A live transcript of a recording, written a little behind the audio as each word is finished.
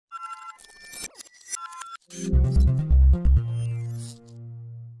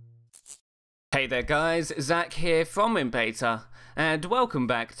Hey there guys, Zach here from InBeta, and welcome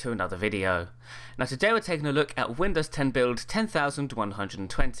back to another video. Now today we're taking a look at Windows 10 build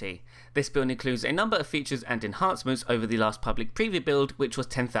 10,120. This build includes a number of features and enhancements over the last public preview build, which was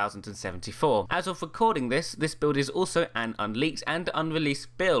 10,074. As of recording this build is also an unleaked and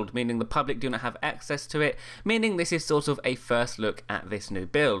unreleased build, meaning the public do not have access to it, meaning this is sort of a first look at this new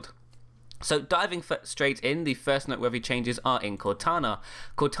build. So diving straight in, the first noteworthy changes are in Cortana.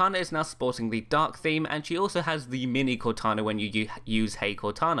 Cortana is now sporting the dark theme, and she also has the mini Cortana when you use Hey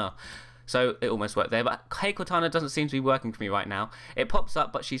Cortana. So it almost worked there, but Hey Cortana doesn't seem to be working for me right now. It pops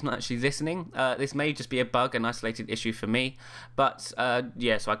up, but she's not actually listening. This may just be a bug, an isolated issue for me. But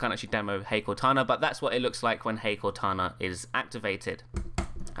yeah, so I can't actually demo Hey Cortana, but that's what it looks like when Hey Cortana is activated.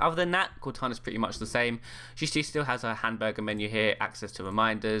 Other than that, Cortana is pretty much the same. She still has her hamburger menu here, access to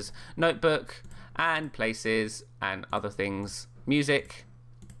reminders, notebook, and places, and other things, music,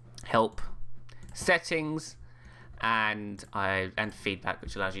 help, settings, and feedback,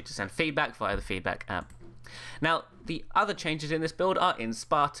 which allows you to send feedback via the feedback app. Now, the other changes in this build are in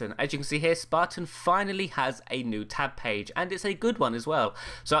Spartan. As you can see here, Spartan finally has a new tab page, and it's a good one as well.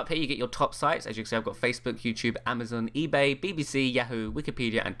 So up here you get your top sites. As you can see, I've got Facebook, YouTube, Amazon, eBay, BBC, Yahoo,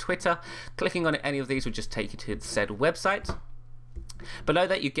 Wikipedia, and Twitter. Clicking on any of these will just take you to the said website. Below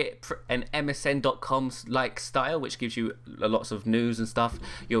that you get an MSN.com like style, which gives you lots of news and stuff.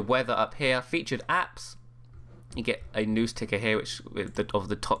 Your weather up here, featured apps. You get a news ticker here, which of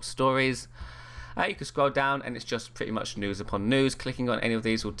the top stories. You can scroll down and it's just pretty much news upon news. Clicking on any of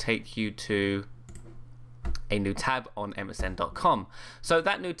these will take you to a new tab on MSN.com. So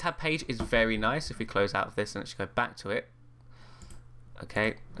that new tab page is very nice. If we close out of this and actually go back to it.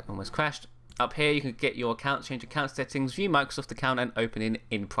 Okay, that almost crashed. Up here you can get your account, change account settings, view Microsoft account, and open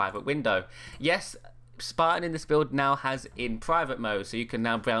in private window. Yes, Spartan in this build now has in private mode, so you can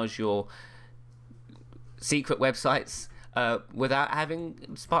now browse your secret websites without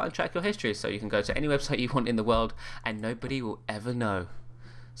having Spartan track your history. So you can go to any website you want in the world and nobody will ever know.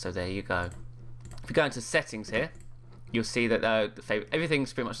 So there you go. If you go into settings here, you'll see that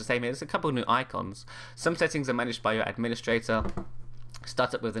everything's pretty much the same here. There's a couple of new icons. Some settings are managed by your administrator.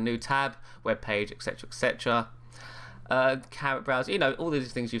 Start up with a new tab, web page, etc, etc. Carrot browser, you know, all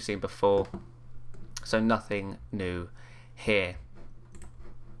these things you've seen before. So nothing new here.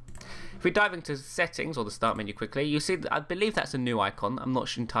 If we dive into settings or the start menu quickly, you see that I believe that's a new icon. I'm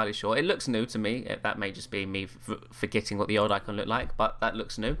not entirely sure. It looks new to me. That may just be me forgetting what the old icon looked like, but that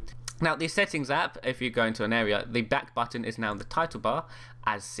looks new. Now, the settings app, if you go into an area, the back button is now in the title bar,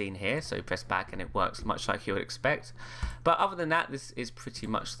 as seen here. So you press back and it works much like you would expect. But other than that, this is pretty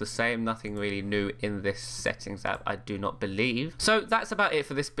much the same. Nothing really new in this settings app, I do not believe. So that's about it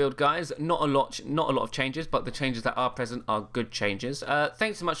for this build, guys. Not a lot of changes, but the changes that are present are good changes.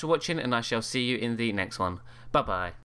 Thanks so much for watching, and I shall see you in the next one. Bye bye.